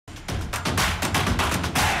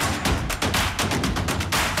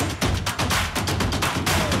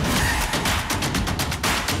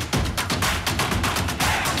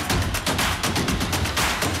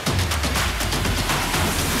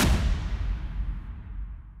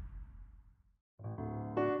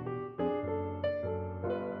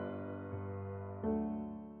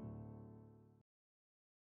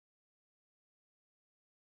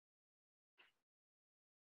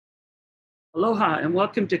Aloha and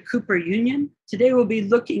welcome to Cooper Union. Today we'll be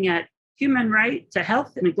looking at human right to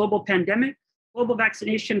health in a global pandemic, global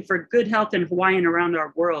vaccination for good health in Hawaii and around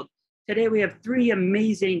our world. Today we have three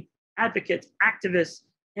amazing advocates, activists,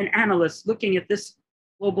 and analysts looking at this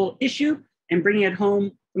global issue and bringing it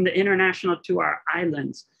home from the international to our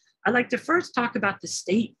islands. I'd like to first talk about the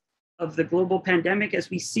state of the global pandemic. As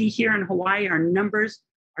we see here in Hawaii, our numbers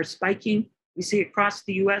are spiking. We see across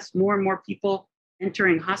the US more and more people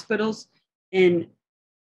entering hospitals. In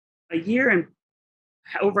a year and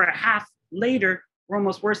over a half later, we're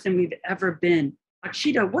almost worse than we've ever been.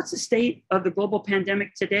 Akshita, what's the state of the global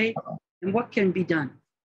pandemic today and what can be done?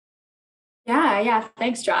 Yeah.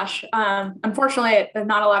 Thanks, Josh. Unfortunately, there's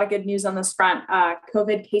not a lot of good news on this front.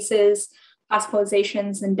 COVID cases,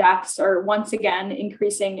 hospitalizations, and deaths are once again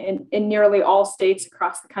increasing in nearly all states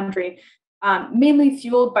across the country, mainly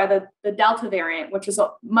fueled by the Delta variant, which is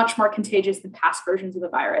much more contagious than past versions of the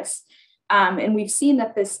virus. And we've seen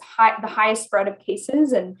that the highest spread of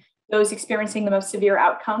cases and those experiencing the most severe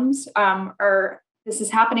outcomes this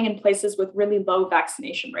is happening in places with really low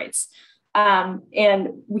vaccination rates.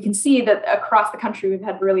 And we can see that across the country, we've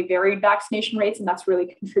had really varied vaccination rates, and that's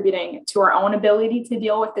really contributing to our own ability to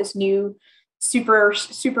deal with this new super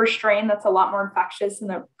strain that's a lot more infectious than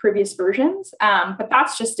the previous versions. But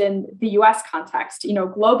that's just in the US context.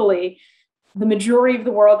 Globally, the majority of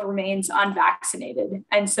the world remains unvaccinated.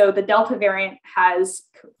 And so the Delta variant has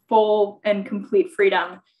full and complete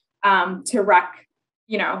freedom to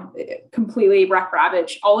completely wreak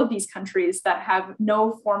ravage all of these countries that have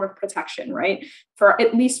no form of protection, right?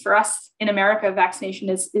 At least for us in America, vaccination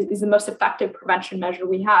is the most effective prevention measure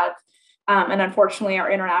we have. And unfortunately,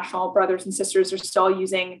 our international brothers and sisters are still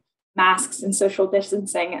using masks and social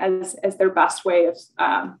distancing as their best way of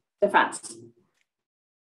defense.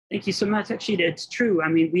 Thank you so much, Akshita. It's true. I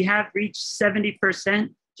mean, we have reached 70%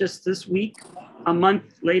 just this week, a month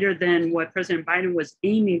later than what President Biden was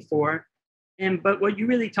aiming for. But what you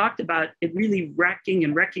really talked about, it really wrecking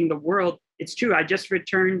the world. It's true. I just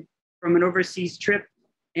returned from an overseas trip,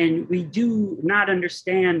 and we do not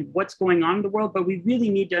understand what's going on in the world, but we really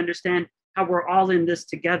need to understand how we're all in this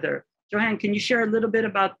together. Johain, can you share a little bit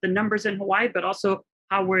about the numbers in Hawaii, but also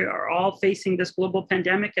how we are all facing this global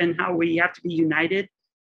pandemic and how we have to be united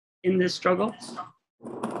in this struggle?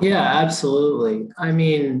 Yeah, absolutely. I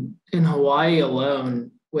mean, in Hawaii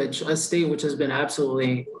alone, a state which has been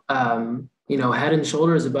absolutely, head and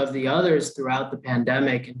shoulders above the others throughout the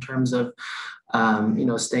pandemic in terms of,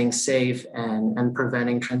 staying safe and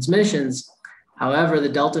preventing transmissions. However, the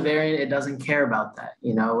Delta variant, it doesn't care about that.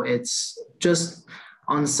 It's just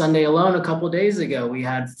on Sunday alone, a couple of days ago, we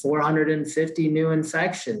had 450 new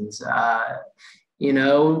infections.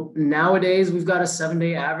 Nowadays we've got a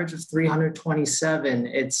 7-day average of 327.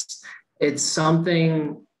 It's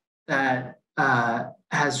something that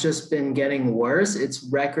has just been getting worse. It's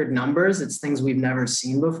record numbers. It's things we've never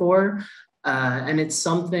seen before. And it's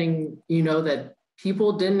something, that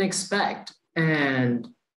people didn't expect. And,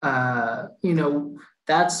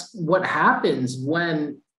 that's what happens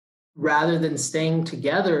when, rather than staying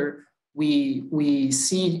together, we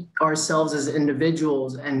see ourselves as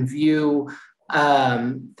individuals and view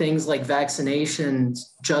things like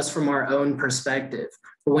vaccinations just from our own perspective.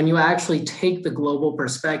 But when you actually take the global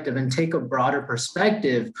perspective and take a broader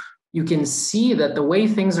perspective, you can see that the way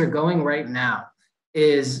things are going right now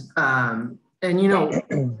is,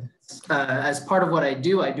 as part of what I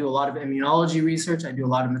do a lot of immunology research. I do a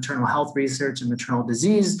lot of maternal health research and maternal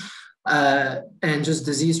disease and just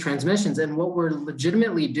disease transmissions. And what we're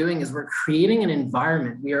legitimately doing is we're creating an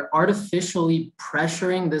environment. We are artificially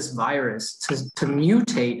pressuring this virus to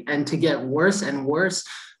mutate and to get worse and worse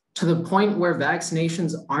to the point where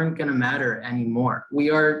vaccinations aren't going to matter anymore. We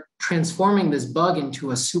are transforming this bug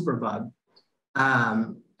into a super bug.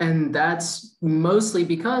 And that's mostly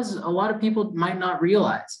because a lot of people might not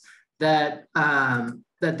realize that,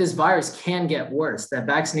 that this virus can get worse, that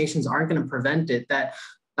vaccinations aren't going to prevent it, that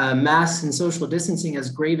masks and social distancing, as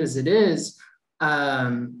great as it is,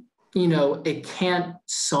 it can't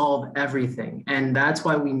solve everything. And that's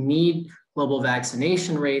why we need global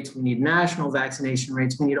vaccination rates. We need national vaccination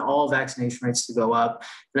rates. We need all vaccination rates to go up.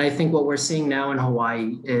 And I think what we're seeing now in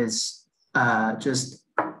Hawaii is just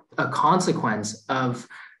a consequence of,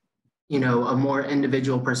 a more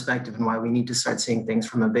individual perspective and why we need to start seeing things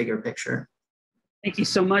from a bigger picture. Thank you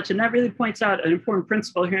so much. And that really points out an important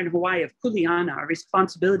principle here in Hawaii of kuleana, our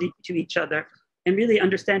responsibility to each other, and really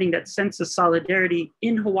understanding that sense of solidarity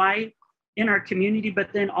in Hawaii, in our community,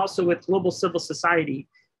 but then also with global civil society.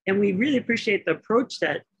 And we really appreciate the approach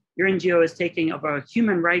that your NGO is taking of a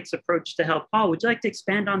human rights approach to health. Paul, would you like to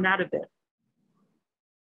expand on that a bit?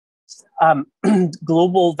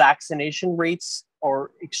 global vaccination rates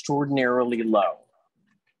are extraordinarily low.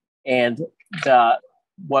 And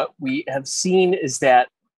what we have seen is that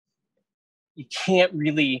you can't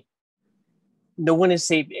really, no one is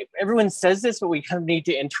safe. Everyone says this, but we kind of need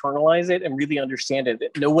to internalize it and really understand it.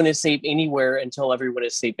 No one is safe anywhere until everyone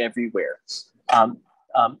is safe everywhere.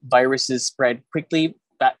 Viruses spread quickly.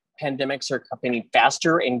 That pandemics are happening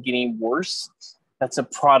faster and getting worse. That's a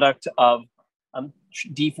product of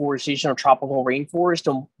deforestation of tropical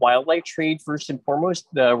rainforest and wildlife trade. First and foremost,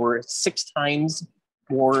 there were 6 times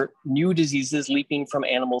more new diseases leaping from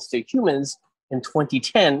animals to humans in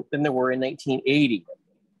 2010 than there were in 1980.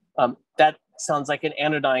 That sounds like an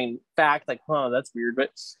anodyne fact, like, that's weird.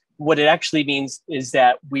 But what it actually means is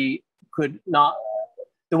that we could not,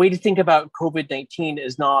 the way to think about COVID-19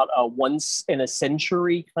 is not a once in a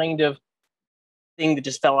century kind of thing that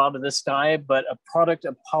just fell out of the sky, but a product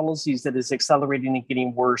of policies that is accelerating and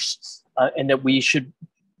getting worse, and that we should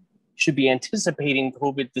be anticipating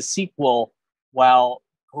COVID, the sequel, while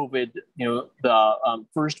COVID, the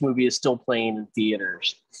first movie is still playing in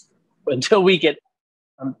theaters. Until we get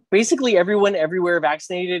basically everyone everywhere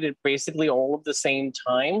vaccinated at basically all of the same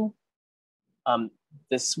time,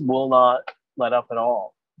 this will not let up at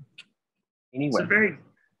all. Anyway. It's a very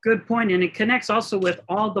good point, and it connects also with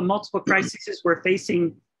all the multiple crises we're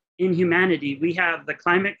facing in humanity. We have the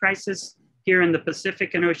climate crisis here in the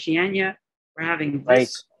Pacific and Oceania. We're having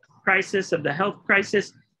this crisis of the health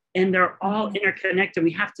crisis, and they're all interconnected.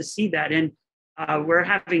 We have to see that. And we're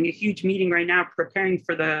having a huge meeting right now preparing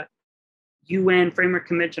for the UN Framework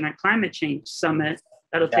Convention on Climate Change Summit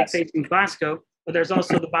that'll take place in Glasgow. But there's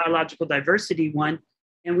also the biological diversity one.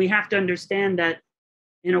 And we have to understand that,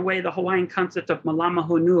 in a way, the Hawaiian concept of malama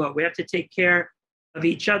honua, we have to take care of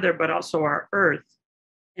each other, but also our earth.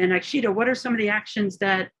 And Akshita, what are some of the actions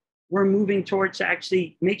that we're moving towards to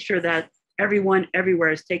actually make sure that everyone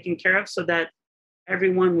everywhere is taken care of so that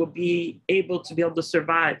everyone will be able to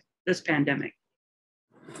survive this pandemic?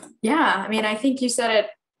 Yeah, I mean, I think you said it,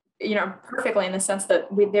 perfectly, in the sense that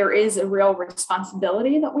there is a real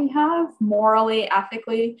responsibility that we have morally,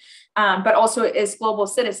 ethically, but also as global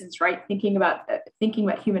citizens, right? Thinking about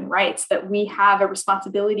human rights, that we have a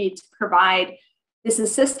responsibility to provide this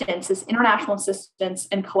assistance, this international assistance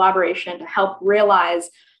and collaboration to help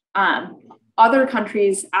realize other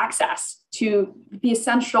countries' access to the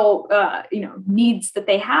essential, needs that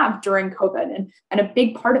they have during COVID. And a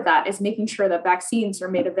big part of that is making sure that vaccines are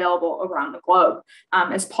made available around the globe.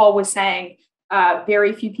 As Paul was saying,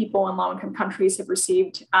 very few people in low-income countries have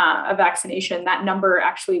received a vaccination. That number,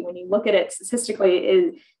 actually, when you look at it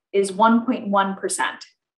statistically, is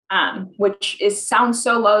 1.1%, which sounds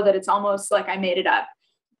so low that it's almost like I made it up.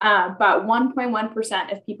 But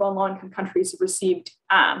 1.1% of people in low-income countries have received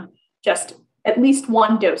just at least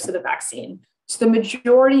one dose of the vaccine. So the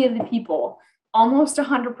majority of the people, almost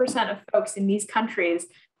 100% of folks in these countries,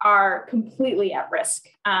 are completely at risk.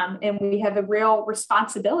 And we have a real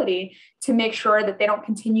responsibility to make sure that they don't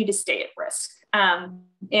continue to stay at risk.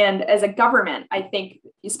 And as a government, I think,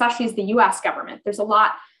 especially as the US government, there's a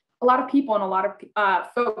lot of people and a lot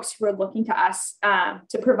of folks who are looking to us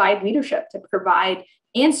to provide leadership, to provide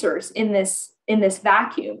answers in this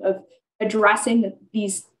vacuum of addressing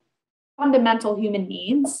these fundamental human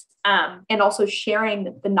needs, and also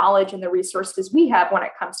sharing the knowledge and the resources we have when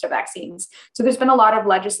it comes to vaccines. So there's been a lot of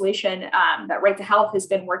legislation that Right to Health has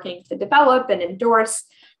been working to develop and endorse,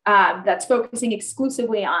 that's focusing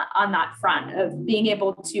exclusively on that front of being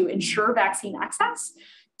able to ensure vaccine access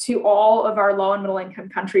to all of our low and middle income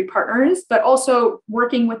country partners, but also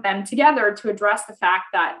working with them together to address the fact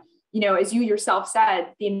that, as you yourself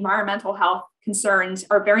said, the environmental health concerns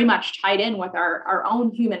are very much tied in with our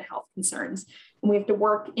own human health concerns. And we have to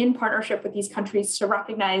work in partnership with these countries to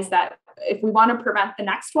recognize that if we want to prevent the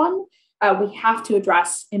next one, we have to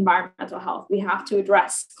address environmental health. We have to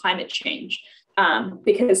address climate change,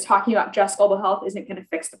 because talking about just global health isn't going to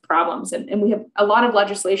fix the problems. And we have a lot of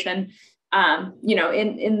legislation, in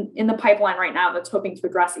the pipeline right now that's hoping to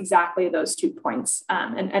address exactly those 2 points.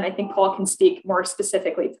 And I think Paul can speak more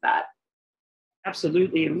specifically to that.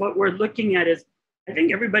 Absolutely. And what we're looking at is, I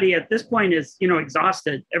think everybody at this point is,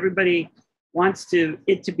 exhausted. Everybody wants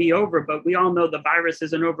it to be over, but we all know the virus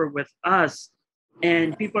isn't over with us.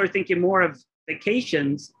 And people are thinking more of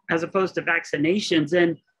vacations as opposed to vaccinations.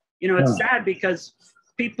 And, it's sad because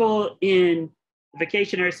people in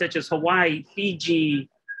vacation areas such as Hawaii, Fiji,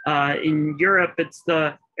 in Europe, it's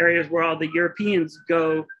the areas where all the Europeans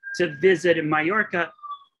go to visit, in Mallorca.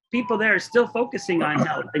 People there are still focusing on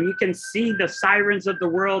health, and you can see the sirens of the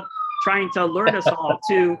world trying to alert us all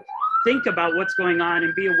to think about what's going on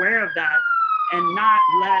and be aware of that, and not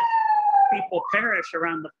let people perish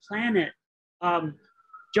around the planet.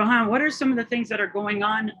 Johain, what are some of the things that are going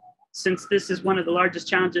on, since this is one of the largest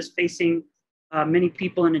challenges facing many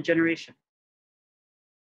people in a generation?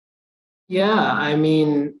 Yeah, I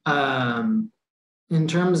mean, in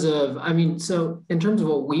terms of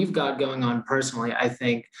what we've got going on personally, I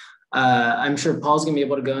think I'm sure Paul's gonna be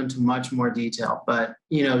able to go into much more detail, but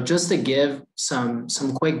just to give some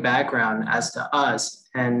quick background as to us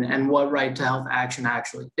and what Right to Health Action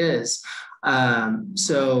actually is.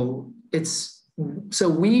 So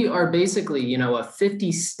we are basically, a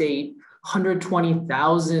 50 state,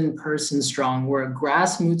 120,000 person strong. We're a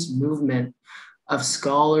grassroots movement of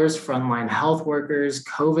scholars, frontline health workers,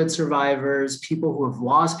 COVID survivors, people who have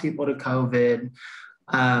lost people to COVID.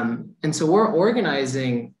 And so we're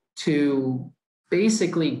organizing to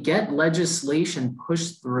basically get legislation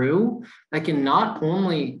pushed through that can not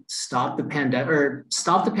only stop the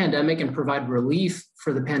pandemic and provide relief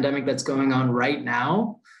for the pandemic that's going on right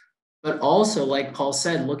now, but also, like Paul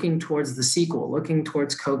said, looking towards the sequel, looking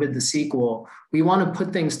towards COVID, the sequel. We want to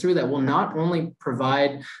put things through that will not only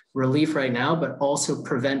provide relief right now, but also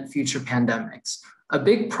prevent future pandemics. A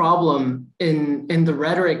big problem in the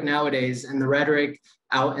rhetoric nowadays, and the rhetoric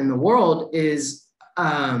out in the world, is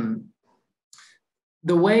the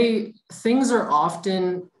way things are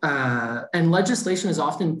often, and legislation is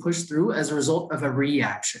often pushed through as a result of a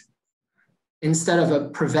reaction instead of a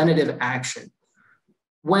preventative action.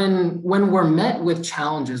 When we're met with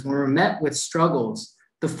challenges, when we're met with struggles,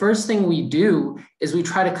 the first thing we do is we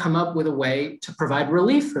try to come up with a way to provide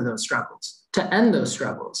relief for those struggles, to end those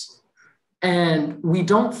struggles. And we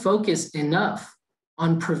don't focus enough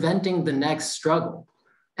on preventing the next struggle.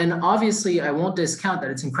 And obviously, I won't discount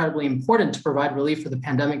that it's incredibly important to provide relief for the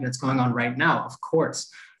pandemic that's going on right now, of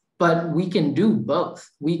course, but we can do both.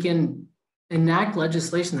 We can enact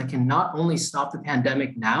legislation that can not only stop the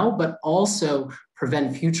pandemic now, but also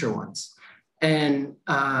prevent future ones. And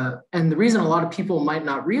the reason a lot of people might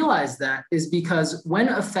not realize that is because when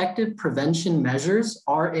effective prevention measures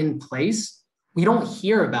are in place, we don't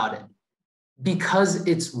hear about it because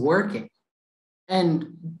it's working.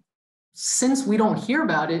 And since we don't hear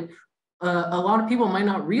about it, a lot of people might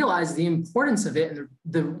not realize the importance of it and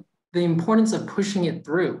the importance of pushing it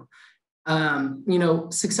through.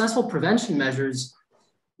 Successful prevention measures,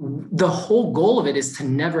 the whole goal of it is to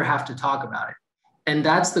never have to talk about it. And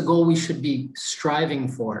that's the goal we should be striving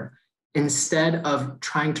for, instead of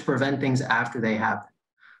trying to prevent things after they happen.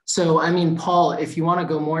 So, Paul, if you want to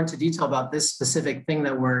go more into detail about this specific thing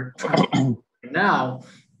that we're trying to do right now,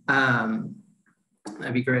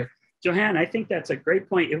 that'd be great. Johain, I think that's a great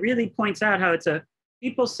point. It really points out how it's a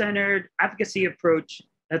people-centered advocacy approach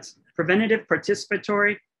that's preventative,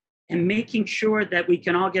 participatory, and making sure that we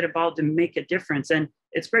can all get involved and make a difference. And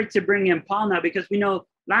it's great to bring in Paul now, because we know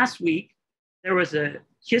last week there was a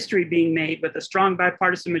history being made with a strong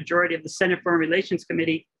bipartisan majority of the Senate Foreign Relations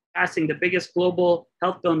Committee passing the biggest global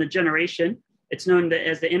health bill in a generation. It's known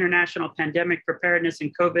as the International Pandemic Preparedness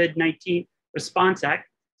and COVID-19 Response Act,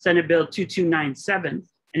 Senate Bill 2297,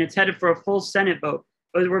 and it's headed for a full Senate vote.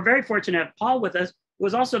 But we're very fortunate to have Paul with us, who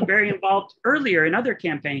was also very involved earlier in other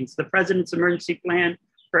campaigns, the President's Emergency Plan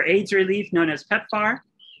for AIDS Relief, known as PEPFAR.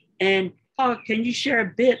 And Paul, can you share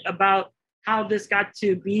a bit about how this got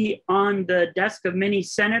to be on the desk of many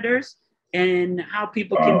senators and how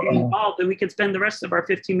people can be involved? And we can spend the rest of our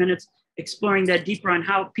 15 minutes exploring that deeper on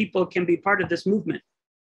how people can be part of this movement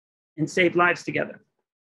and save lives together.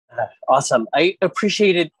 Awesome. I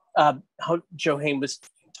appreciated how Johain was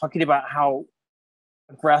talking about how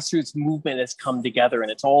a grassroots movement has come together, and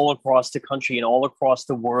it's all across the country and all across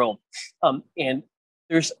the world. And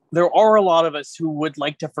there are a lot of us who would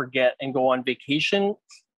like to forget and go on vacation.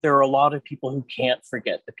 There are a lot of people who can't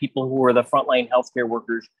forget, the people who are the frontline healthcare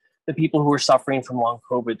workers, the people who are suffering from long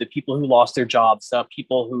COVID, the people who lost their jobs, the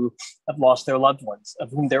people who have lost their loved ones, of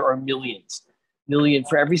whom there are millions.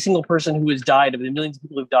 For every single person who has died, of the millions of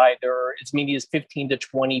people who've died, there are as many as 15 to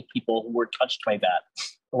 20 people who were touched by that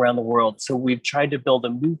around the world. So we've tried to build a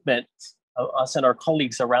movement, us and our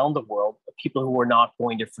colleagues around the world, of people who are not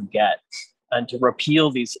going to forget, and to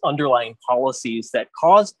repeal these underlying policies that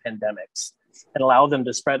cause pandemics and allow them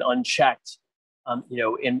to spread unchecked,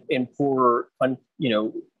 in poorer,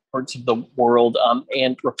 parts of the world,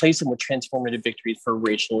 and replace them with transformative victories for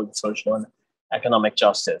racial and social and economic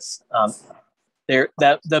justice.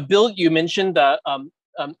 The bill you mentioned,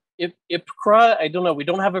 IPCRA, I don't know, we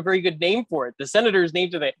don't have a very good name for it. The senator's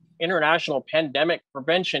named to the International Pandemic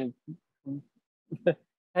Preparedness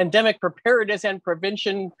and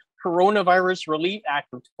Prevention Coronavirus Relief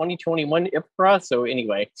Act of 2021, IPCRA. So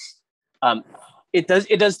anyway, it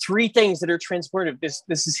does three things that are transformative.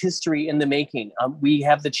 This is history in the making. We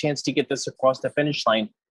have the chance to get this across the finish line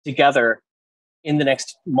together in the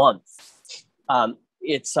next month.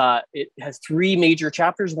 It has three major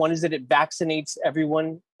chapters. One is that it vaccinates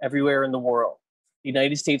everyone everywhere in the world. The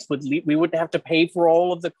United States we wouldn't have to pay for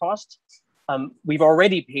all of the cost. We've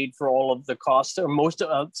already paid for all of the cost, or much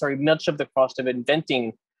of the cost of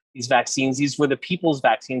inventing these vaccines. These were the people's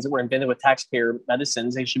vaccines that were invented with taxpayer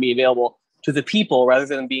medicines. They should be available to the people rather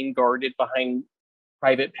than being guarded behind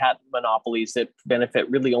private patent monopolies that benefit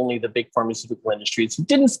really only the big pharmaceutical industries who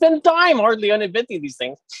didn't spend time hardly on inventing these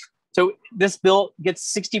things. So this bill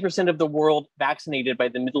gets 60% of the world vaccinated by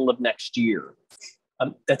the middle of next year.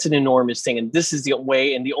 That's an enormous thing. And this is the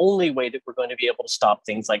way and the only way that we're going to be able to stop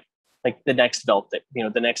things like the next Delta,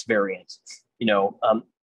 the next variant,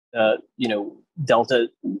 Delta,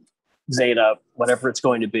 Zeta, whatever it's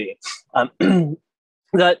going to be.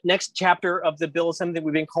 The next chapter of the bill is something that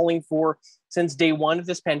we've been calling for since day one of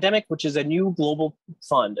this pandemic, which is a new global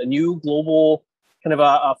fund, a new global kind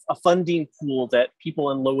of a funding pool that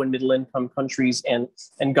people in low and middle income countries and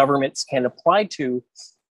governments can apply to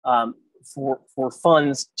for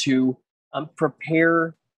funds to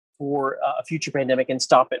prepare for a future pandemic and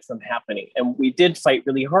stop it from happening. And we did fight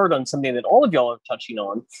really hard on something that all of y'all are touching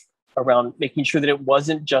on around making sure that it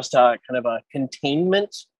wasn't just a kind of a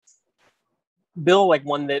containment bill, like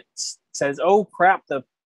one that says, oh crap, the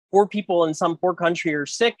poor people in some poor country are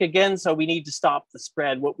sick again, so we need to stop the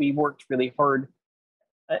spread. What we worked really hard,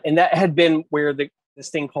 and that had been where this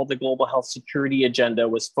thing called the Global Health Security Agenda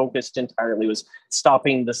was focused entirely, was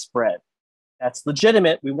stopping the spread. That's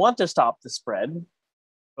legitimate. We want to stop the spread.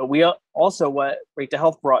 But we also, what Right to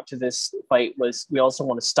Health brought to this fight was we also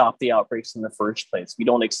want to stop the outbreaks in the first place. We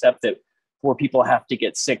don't accept that poor people have to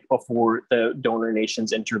get sick before the donor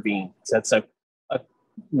nations intervene. So that's a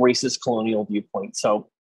racist colonial viewpoint. So,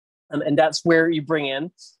 and that's where you bring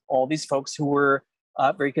in all these folks who were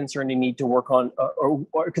very concerned and need to work on,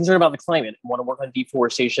 or concerned about the climate and want to work on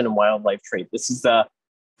deforestation and wildlife trade. This is the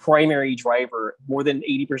primary driver. More than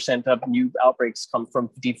 80% of new outbreaks come from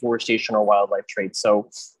deforestation or wildlife trade. So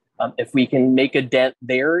if we can make a dent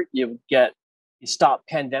there, you stop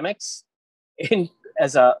pandemics, and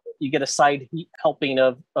you get a side helping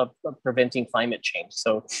of preventing climate change.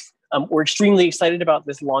 So we're extremely excited about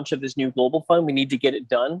this launch of this new global fund. We need to get it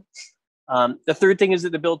done. The third thing is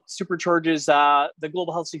that the bill supercharges the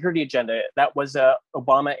Global Health Security Agenda. That was an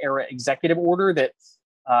Obama era executive order that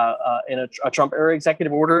in a Trump era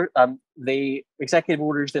executive order. The executive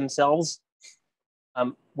orders themselves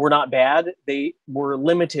were not bad. They were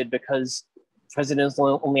limited because presidents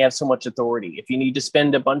only have so much authority. If you need to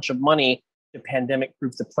spend a bunch of money to pandemic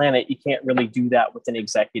proof the planet, you can't really do that with an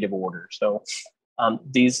executive order. So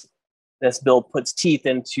this bill puts teeth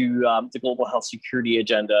into the Global Health Security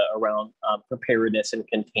Agenda around preparedness and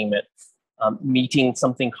containment, meeting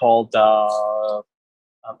something called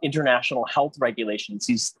international health regulations,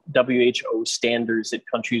 these WHO standards that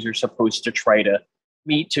countries are supposed to try to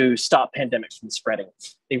meet to stop pandemics from spreading.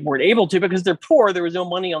 They weren't able to because they're poor. There was no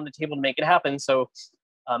money on the table to make it happen. So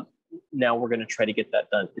now we're going to try to get that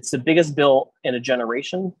done. It's the biggest bill in a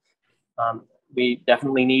generation. We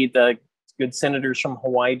definitely need the good senators from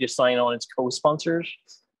Hawaii to sign on as co-sponsors.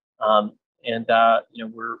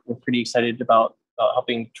 We're pretty excited about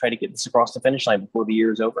helping try to get this across the finish line before the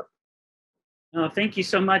year is over. No, thank you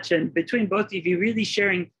so much. And between both of you, really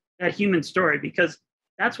sharing that human story, because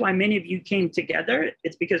that's why many of you came together.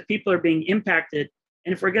 It's because people are being impacted.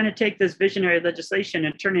 And if we're going to take this visionary legislation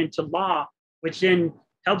and turn it into law, which then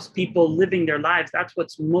helps people living their lives, that's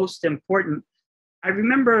what's most important. I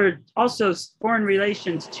remember also Foreign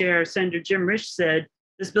Relations Chair Senator Jim Risch said,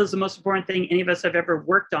 this bill is the most important thing any of us have ever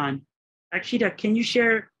worked on. Akshita, can you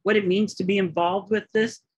share what it means to be involved with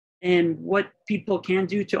this and what people can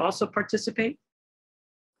do to also participate?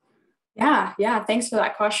 Yeah. Thanks for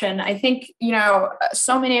that question. I think,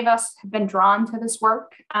 so many of us have been drawn to this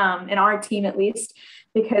work, in our team at least,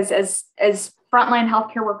 because as frontline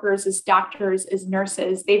healthcare workers, as doctors, as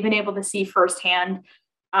nurses, they've been able to see firsthand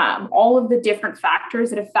all of the different factors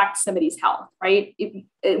that affect somebody's health, right?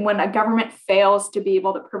 When a government fails to be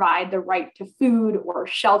able to provide the right to food or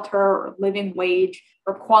shelter or living wage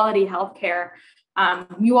or quality healthcare,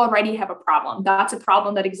 you already have a problem. That's a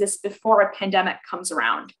problem that exists before a pandemic comes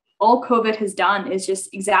around. All COVID has done is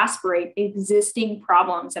just exacerbate existing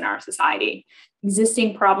problems in our society,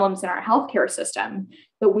 existing problems in our healthcare system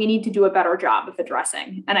that we need to do a better job of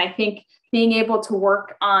addressing. And I think being able to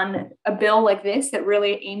work on a bill like this that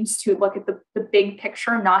really aims to look at the big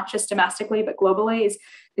picture, not just domestically, but globally,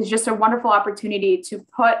 is just a wonderful opportunity to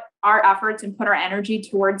put our efforts and put our energy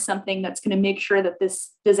towards something that's going to make sure that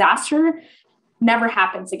this disaster never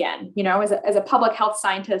happens again. You know, as a public health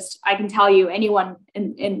scientist, I can tell you, anyone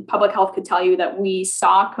in public health could tell you that we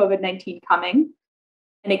saw COVID-19 coming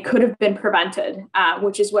and it could have been prevented,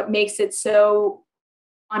 which is what makes it so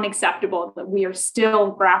unacceptable that we are still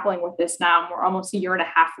grappling with this now. We're almost a year and a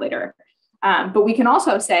half later. But we can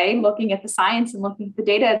also say, looking at the science and looking at the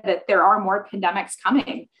data, that there are more pandemics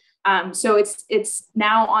coming. So it's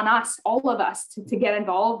now on us, all of us, to get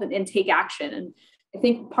involved and take action. And I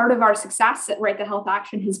think part of our success at Right to Health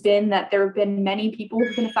Action has been that there have been many people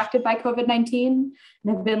who've been affected by COVID-19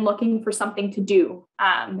 and have been looking for something to do.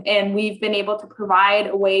 And we've been able to provide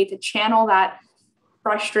a way to channel that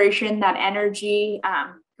frustration, that energy,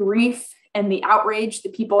 grief, and the outrage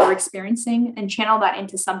that people are experiencing, and channel that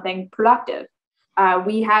into something productive.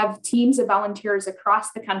 We have teams of volunteers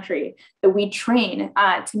across the country that we train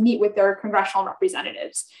to meet with their congressional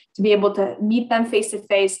representatives, to be able to meet them face to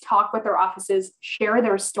face, talk with their offices, share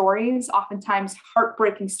their stories, oftentimes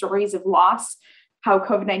heartbreaking stories of loss, how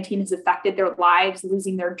COVID-19 has affected their lives,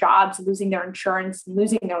 losing their jobs, losing their insurance,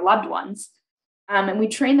 losing their loved ones. And we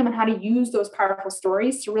train them on how to use those powerful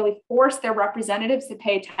stories to really force their representatives to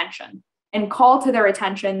pay attention and call to their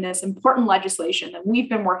attention this important legislation that we've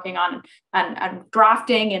been working on and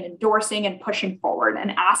drafting and endorsing and pushing forward,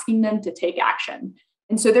 and asking them to take action.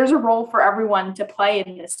 And so there's a role for everyone to play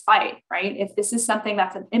in this fight, right? If this is something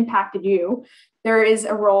that's impacted you, there is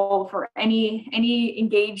a role for any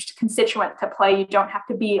engaged constituent to play. You don't have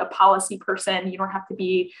to be a policy person. You don't have to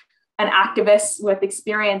be an activist with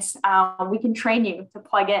experience. We can train you to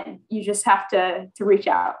plug in. You just have to reach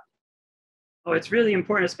out. Oh, it's really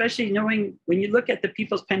important, especially knowing when you look at the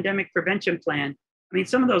People's Pandemic Prevention Plan. I mean,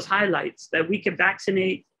 some of those highlights that we could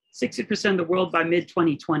vaccinate 60% of the world by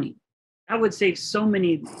mid-2020. That would save so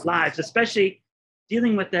many lives, especially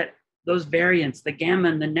dealing with those variants, the Gamma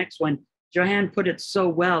and the next one. Johain put it so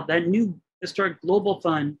well, that new historic global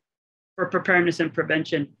fund for preparedness and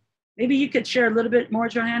prevention. Maybe you could share a little bit more,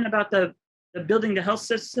 Johain, about the building the health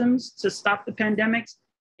systems to stop the pandemics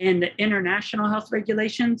and the international health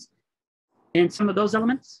regulations and some of those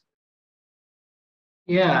elements?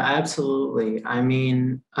 Yeah, absolutely. I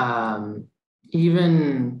mean,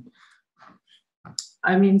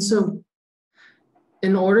 so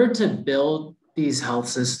in order to build these health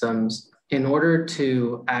systems, in order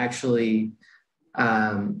to actually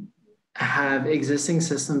have existing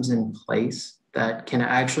systems in place that can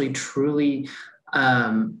actually truly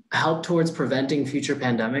help towards preventing future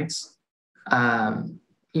pandemics,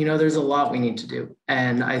 there's a lot we need to do.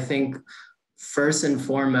 And I think first and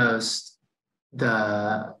foremost,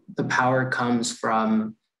 the power comes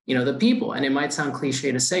from, the people. And it might sound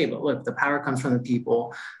cliche to say, but look, the power comes from the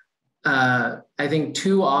people. I think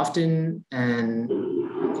too often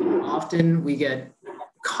we get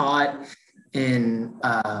caught in,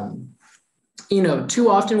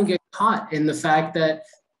 the fact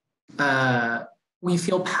that we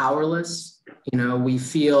feel powerless. We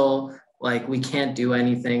feel like we can't do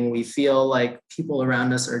anything. We feel like people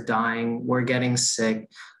around us are dying. We're getting sick.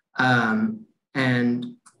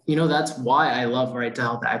 That's why I love Right to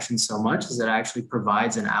Health Action so much, is it actually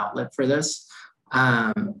provides an outlet for this.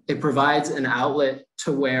 It provides an outlet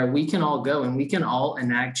to where we can all go and we can all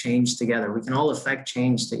enact change together. We can all affect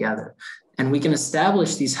change together. And we can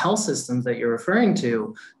establish these health systems that you're referring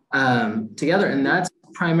to together. And that's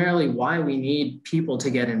primarily why we need people to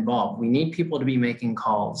get involved. We need people to be making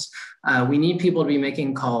calls. We need people to be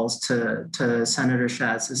making calls to Senator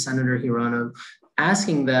Schatz, to Senator Hirono,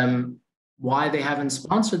 asking them why they haven't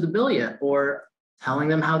sponsored the bill yet, or telling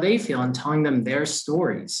them how they feel and telling them their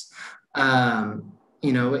stories.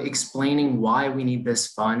 Explaining why we need this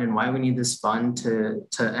fund and why we need this fund to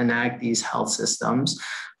enact these health systems.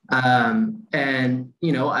 I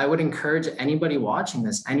would encourage anybody watching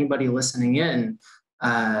this, anybody listening in,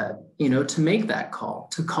 to make that call,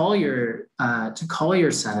 to call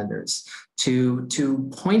your senators, to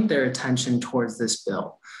point their attention towards this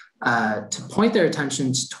bill, to point their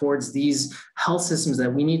attention towards these health systems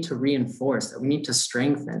that we need to reinforce, that we need to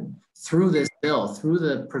strengthen through this bill, through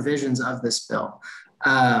the provisions of this bill.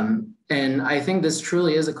 And I think this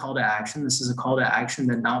truly is a call to action. This is a call to action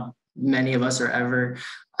that not many of us are ever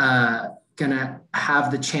gonna have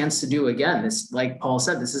the chance to do again. This, like Paul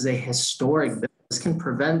said, this is a historic bill. This can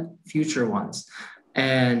prevent future ones.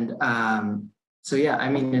 And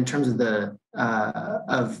in terms of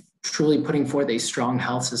truly putting forth a strong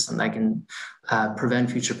health system that can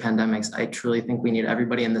prevent future pandemics. I truly think we need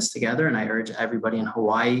everybody in this together, and I urge everybody in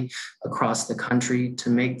Hawaii, across the country, to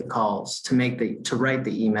make the calls, to write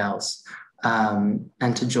the emails,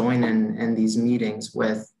 and to join in these meetings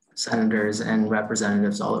with senators and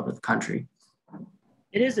representatives all over the country.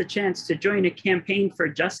 It is a chance to join a campaign for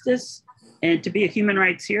justice and to be a human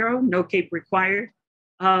rights hero, no cape required.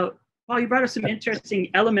 Paul, you brought us some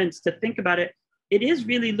interesting elements to think about it. It is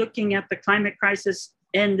really looking at the climate crisis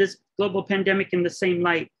and this global pandemic in the same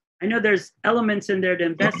light. I know there's elements in there to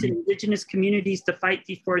invest in indigenous communities to fight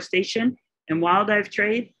deforestation and wildlife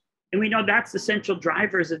trade. And we know that's the central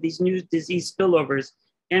drivers of these new disease spillovers.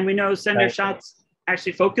 And we know Senator Schatz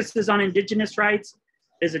actually focuses on indigenous rights,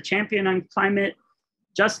 is a champion on climate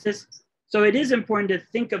justice. So it is important to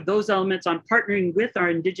think of those elements on partnering with our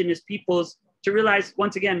indigenous peoples to realize,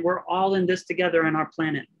 once again, we're all in this together on our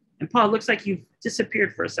planet. And Paul, it looks like you've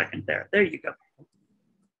disappeared for a second there. There you go.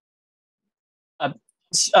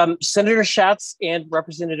 Senator Schatz and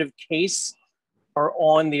Representative Case are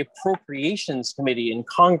on the Appropriations Committee in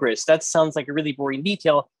Congress. That sounds like a really boring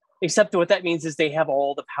detail, except what that means is they have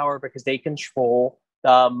all the power because they control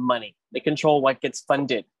the money. They control what gets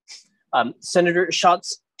funded. Senator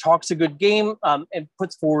Schatz talks a good game and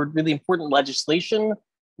puts forward really important legislation,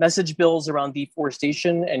 message bills around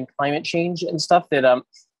deforestation and climate change and stuff that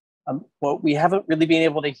well, we haven't really been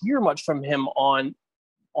able to hear much from him on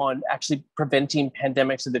actually preventing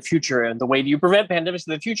pandemics in the future. And the way you prevent pandemics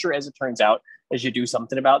in the future, as it turns out, is you do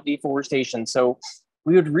something about deforestation. So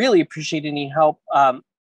we would really appreciate any help.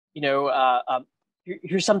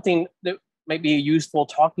 Here's something that might be a useful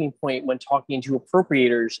talking point when talking to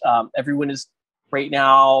appropriators. Everyone is right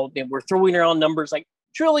now, we're throwing around numbers like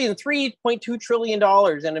 $3.2 trillion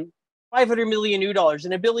and $500 million new dollars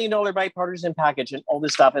and $1 billion bipartisan package and all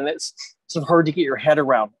this stuff. And it's sort of hard to get your head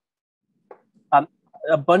around.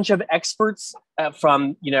 A bunch of experts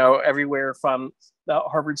from, everywhere from the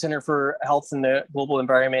Harvard Center for Health and the Global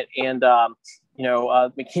Environment and,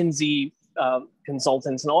 McKinsey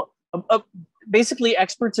consultants and all, basically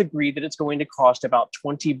experts agree that it's going to cost about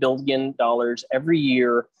 $20 billion every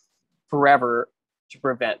year forever to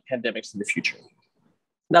prevent pandemics in the future.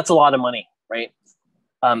 That's a lot of money, right?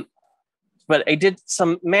 But I did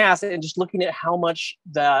some math and just looking at how much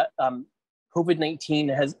that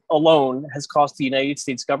COVID-19 has cost the United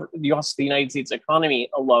States government, the United States economy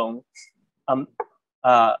alone.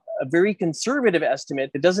 A very conservative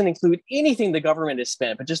estimate that doesn't include anything the government has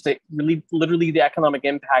spent, but just literally the economic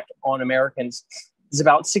impact on Americans is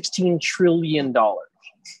about $16 trillion.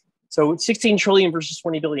 So 16 trillion versus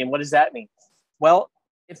 20 billion, what does that mean? Well,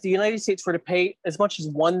 if the United States were to pay as much as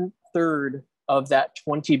 1/3 of that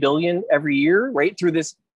 20 billion every year, right, through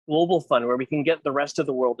this global fund where we can get the rest of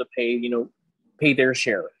the world to pay their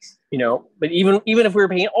share, but even if we were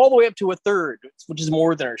paying all the way up to 1/3, which is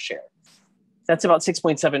more than our share, that's about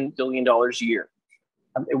 $6.7 billion a year.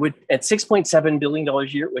 It would, at $6.7 billion a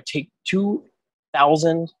year, it would take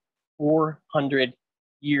 2,400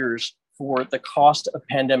 years for the cost of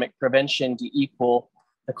pandemic prevention to equal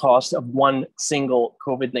the cost of one single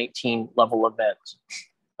COVID-19 level event.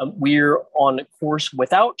 We're on course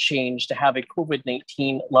without change to have a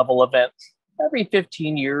COVID-19 level event every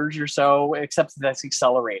 15 years or so, except that's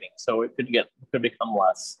accelerating. So it could become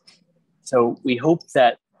less. So we hope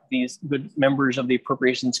that these good members of the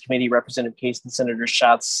Appropriations Committee, Representative Case and Senator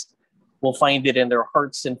Schatz, will find it in their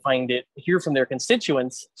hearts and hear from their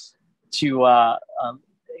constituents to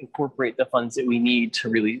incorporate the funds that we need to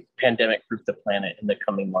really pandemic-proof the planet in the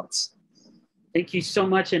coming months. Thank you so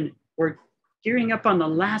much. And we're gearing up on the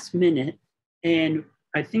last minute. And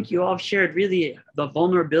I think you all shared really the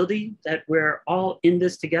vulnerability that we're all in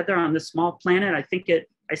this together on this small planet. I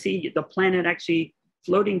see the planet actually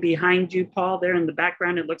floating behind you, Paul, there in the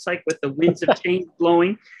background, it looks like, with the winds of change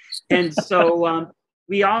blowing. And so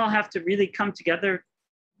we all have to really come together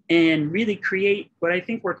and really create what I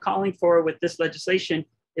think we're calling for with this legislation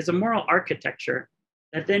is a moral architecture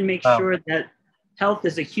that then makes sure that health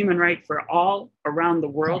is a human right for all around the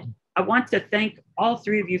world. I want to thank all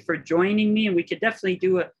three of you for joining me, and we could definitely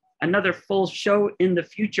do another full show in the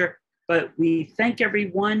future, but we thank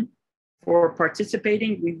everyone for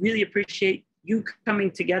participating. We really appreciate you coming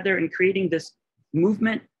together and creating this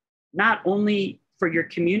movement, not only for your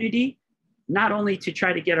community, not only to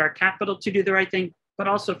try to get our capital to do the right thing, but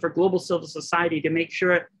also for global civil society to make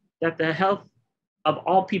sure that the health of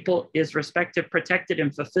all people is respected, protected,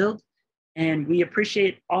 and fulfilled. And we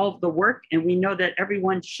appreciate all of the work, and we know that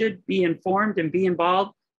everyone should be informed and be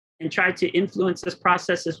involved and try to influence this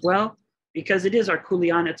process as well, because it is our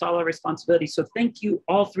kuleana, it's all our responsibility. So thank you,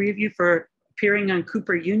 all three of you, for appearing on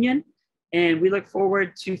Cooper Union. And we look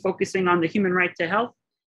forward to focusing on the human right to health.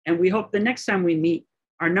 And we hope the next time we meet,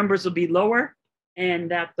 our numbers will be lower and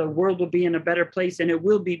that the world will be in a better place. And it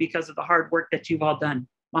will be because of the hard work that you've all done.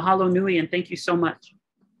 Mahalo nui, and thank you so much.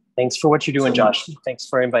 Thanks for what you're doing, Josh. Thanks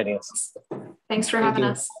for inviting us. Thanks for having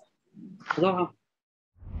us. Aloha.